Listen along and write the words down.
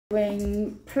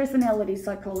Doing personality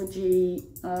psychology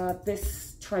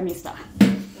this trimester.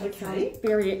 Okay. I'm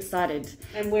very excited.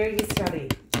 And where are you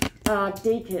studying?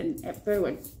 Deakin at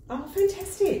Burwood. Oh,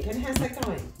 fantastic. And how's that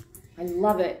going? I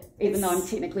love it, even though I'm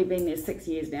technically been there 6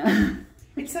 years now.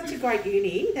 It's such a great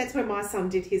uni. That's where my son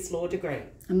did his law degree.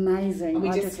 Amazing. And we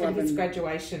I just had love his him.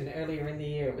 graduation earlier in the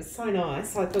year. It was so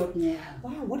nice. I thought, Yeah.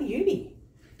 wow, what a uni.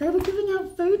 They were giving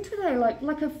out food today,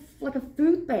 like a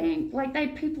food bank. Like they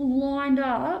had people lined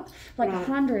up, like Right.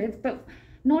 hundreds, but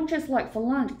not just like for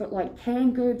lunch, but like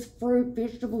canned goods, fruit,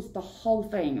 vegetables, the whole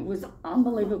thing. It was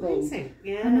unbelievable. Amazing.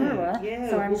 Yeah. I know, right? Yeah.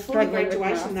 So I'm well, for the struggling with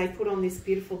graduation, maths. they put on this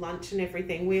beautiful lunch and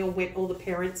everything. We all went, all the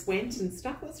parents went and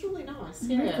stuff. It was really nice.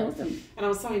 Yeah. That's awesome. And I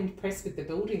was so impressed with the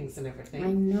buildings and I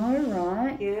everything. know,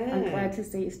 right? Yeah. I'm glad to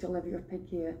see you still have your pick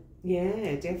here.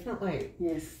 Yeah, definitely.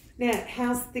 Yes. Now,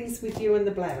 how's things with you and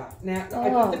the bladder? Now, I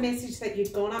got the message that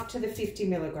you'd gone up to the 50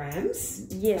 milligrams.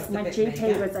 Yes, of the my Betmega.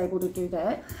 GP was able to do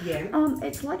that. Yeah.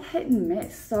 It's like hit and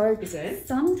miss. So Is it?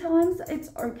 sometimes it's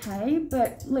okay,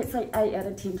 but let's say 8 out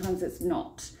of 10 times it's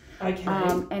not. Okay.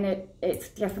 And it's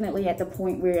definitely at the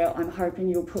point where I'm hoping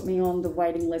you'll put me on the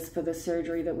waiting list for the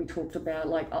surgery that we talked about.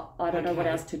 Like, I don't know what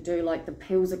else to do. Like, the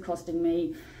pills are costing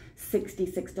me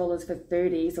 $66 for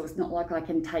 30, so it's not like I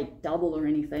can take double or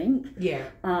anything. Yeah.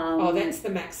 That's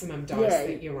the maximum dose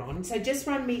that you're on. So just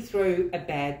run me through a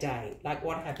bad day. Like,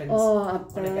 what happens on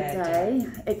a bad day?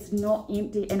 It's not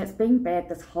empty, and it's been bad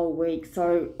this whole week.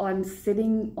 So I'm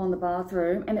sitting on the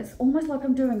bathroom, and it's almost like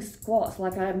I'm doing squats.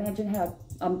 Like, I imagine how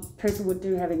a person would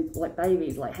do having like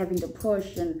babies, like having to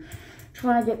push and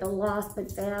trying to get the last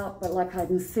bits out, but like I've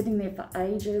been sitting there for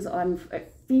ages.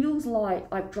 It feels like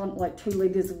I've drunk like 2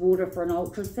 litres of water for an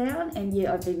ultrasound, and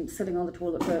yet I've been sitting on the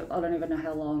toilet for I don't even know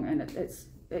how long, and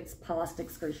it's past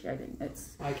excruciating.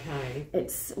 It's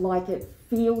like it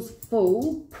feels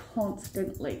full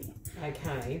constantly.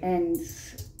 Okay. And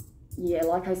yeah,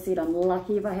 like I said, I'm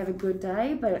lucky if I have a good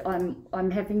day, but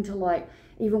I'm having to like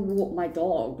even walk my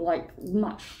dog like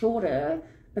much shorter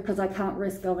because I can't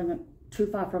risk going too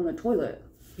far from the toilet.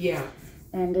 Yeah.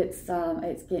 And it's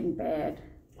getting bad.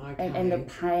 Okay. And the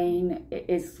pain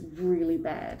is really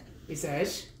bad. Is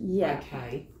it? Yeah.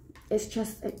 Okay. It's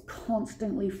just, it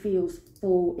constantly feels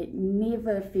full. It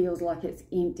never feels like it's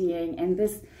emptying. And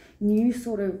this new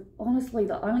sort of, honestly,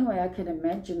 the only way I can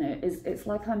imagine it is it's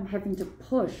like I'm having to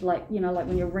push, like, you know, like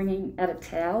when you're wringing out a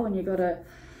towel and you got to,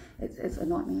 it's a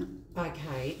nightmare.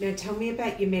 Okay. Now tell me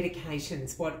about your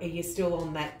medications. What, are you still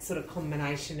on that sort of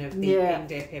combination of the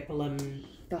Indapepilum,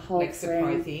 the whole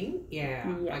Lexapro thing? Yeah.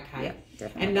 Yeah. Okay. Yeah,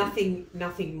 definitely. And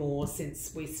nothing more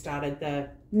since we started the...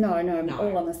 No,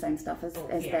 all on the same stuff as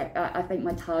that. I think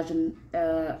my Tarjan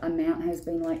amount has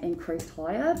been like increased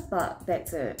higher, but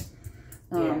that's it.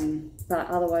 But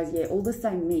otherwise, all the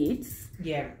same meds.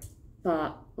 Yeah.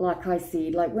 But like I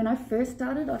said, like when I first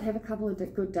started, I'd have a couple of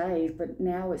good days, but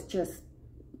now it's just,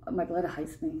 my bladder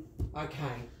hates me.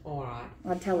 Okay, all right.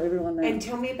 I tell everyone that. And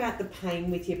tell me about the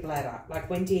pain with your bladder. Like,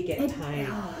 when do you get pain?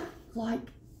 Like,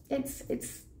 it's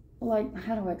like,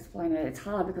 how do I explain it? It's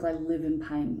hard because I live in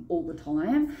pain all the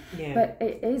time. Yeah. But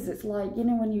it's like, you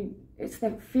know, it's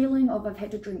that feeling of I've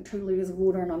had to drink 2 litres of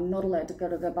water and I'm not allowed to go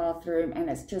to the bathroom, and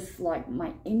it's just like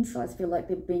my insides feel like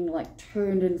they're being like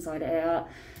turned inside out,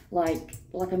 like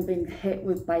I'm being hit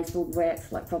with baseball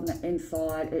bats like from the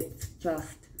inside. It's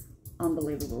just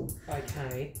unbelievable.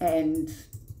 Okay. And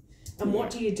what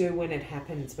do you do when it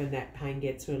happens, when that pain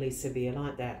gets really severe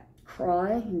like that?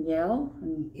 Cry and yell,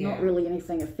 and not really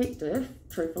anything effective,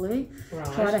 truthfully. Right.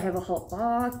 Try to have a hot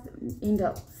bath, end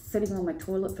up sitting on my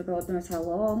toilet for God knows how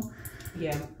long.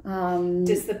 Yeah.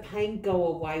 Does the pain go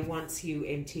away once you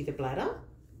empty the bladder?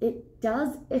 It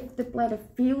does if the bladder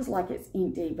feels like it's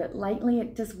empty, but lately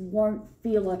it just won't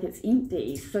feel like it's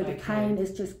empty. So the pain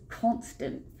is just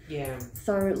constant. Yeah.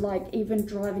 So like even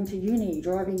driving to uni,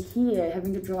 driving here,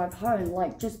 having to drive home,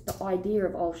 like just the idea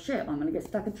of, oh shit, I'm going to get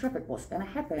stuck in traffic. What's going to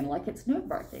happen? Like it's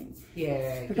nerve-wracking.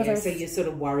 Yeah. Because so you're sort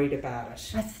of worried about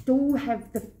it. I still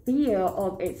have the fear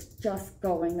of it's just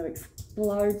going to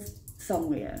explode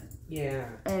somewhere. Yeah.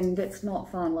 And it's not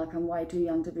fun. Like, I'm way too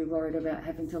young to be worried about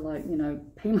having to, like, you know,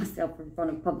 pee myself in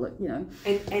front of public, you know.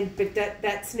 But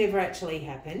that's never actually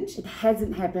happened? It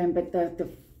hasn't happened, but the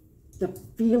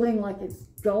feeling like it's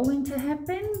going to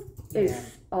happen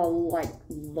is a lot.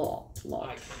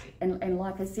 Okay. And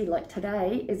like I said, like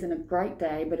today isn't a great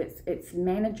day, but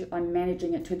I'm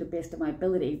managing it to the best of my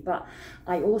ability. But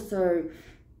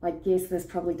I guess this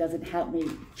probably doesn't help me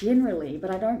generally,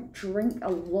 but I don't drink a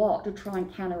lot to try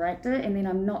and counteract it, and then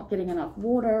I'm not getting enough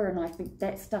water, and I think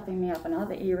that's stuffing me up in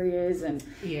other areas, and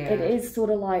it is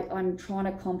sort of like I'm trying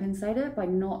to compensate it by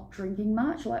not drinking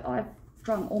much. Like I've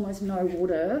drunk almost no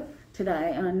water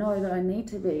today, and I know that I need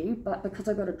to be, but because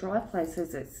I go to dry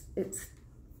places, it's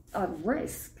a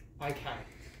risk. Okay.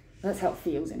 That's how it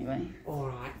feels anyway. All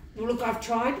right. Well, look,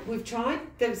 we've tried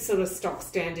the sort of stock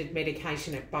standard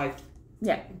medication at both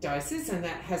doses, and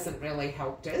that hasn't really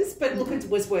helped us. But look, it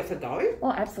was worth a go.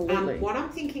 Oh, absolutely. What I'm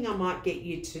thinking I might get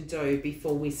you to do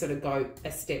before we sort of go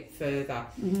a step further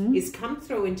is come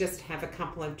through and just have a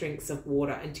couple of drinks of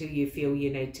water until you feel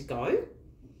you need to go.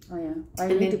 Oh, yeah. I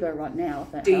need to go right now.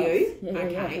 If that do helps. you? Yeah,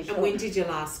 okay. Yeah, for sure. And when did you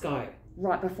last go?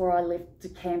 Right before I left the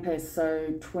campus,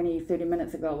 so 20-30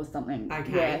 minutes ago or something.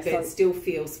 Okay, yeah, but it still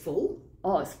feels full?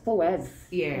 Oh, it's full as.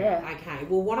 Yeah, okay.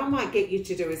 Well, what I might get you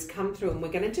to do is come through and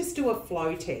we're going to just do a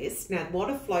flow test. Now, what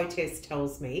a flow test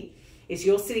tells me is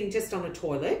you're sitting just on a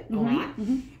toilet, all right,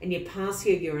 and you pass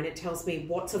your urine. It tells me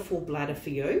what's a full bladder for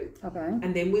you. Okay.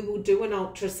 And then we will do an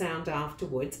ultrasound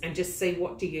afterwards and just see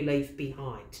what do you leave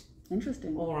behind.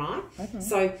 Interesting. All right. Okay.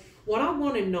 So what I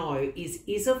want to know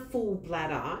is a full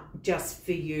bladder just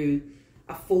for you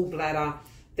a full bladder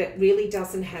that really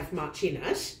doesn't have much in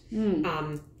it,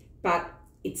 but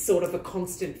it's sort of a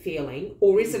constant feeling,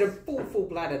 or is it a full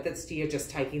bladder that's you're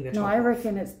just taking the top? No, I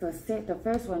reckon it's the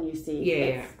first one you see. Yeah.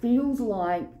 It feels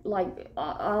like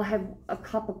I'll have a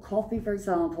cup of coffee, for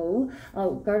example.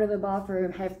 I'll go to the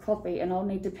bathroom, have coffee, and I'll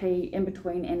need to pee in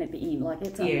between and at the end. Like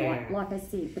it's like I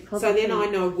said, because so then I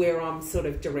know where I'm sort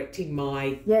of directing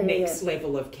my next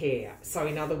level of care. So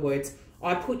in other words,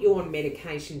 I put you on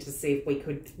medication to see if we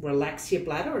could relax your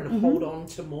bladder and hold on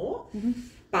to more.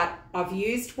 But I've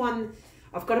used one.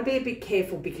 I've got to be a bit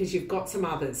careful because you've got some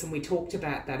others, and we talked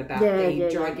about that, about the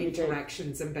drug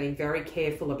interactions and being very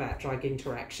careful about drug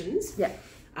interactions. Yeah.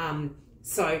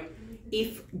 So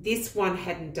if this one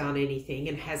hadn't done anything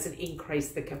and hasn't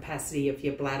increased the capacity of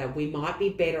your bladder, we might be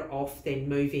better off than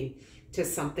moving to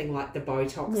something like the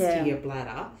Botox to your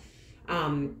bladder,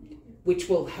 which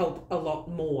will help a lot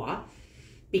more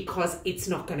because it's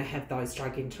not going to have those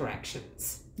drug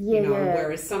interactions.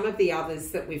 Whereas some of the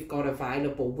others that we've got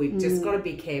available, we've just got to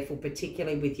be careful,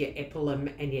 particularly with your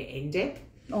epilum and your endep.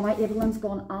 Oh, my epilum's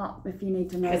gone up, if you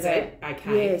need to know Has that. it?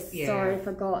 Okay. Yes, sorry, I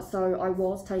forgot. So I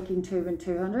was taking 2 and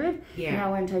 200. Yeah.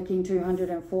 Now I'm taking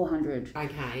 200 and 400.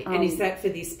 Okay. And is that for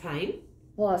this pain?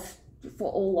 Plus,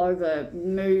 for all over,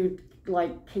 mood,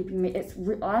 like keeping me,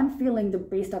 I'm feeling the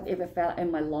best I've ever felt in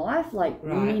my life, like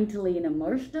mentally and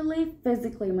emotionally.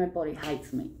 Physically, my body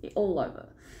hates me all over.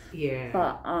 Yeah.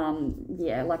 But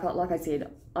like I said,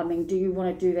 I mean, do you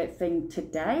want to do that thing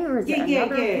today, or is it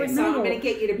another appointment? So I'm going to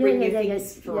get you to bring your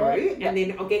things through, and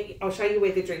then I'll show you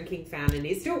where the drinking fountain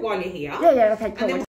is. Do it while you're here. Yeah. Okay. Cool.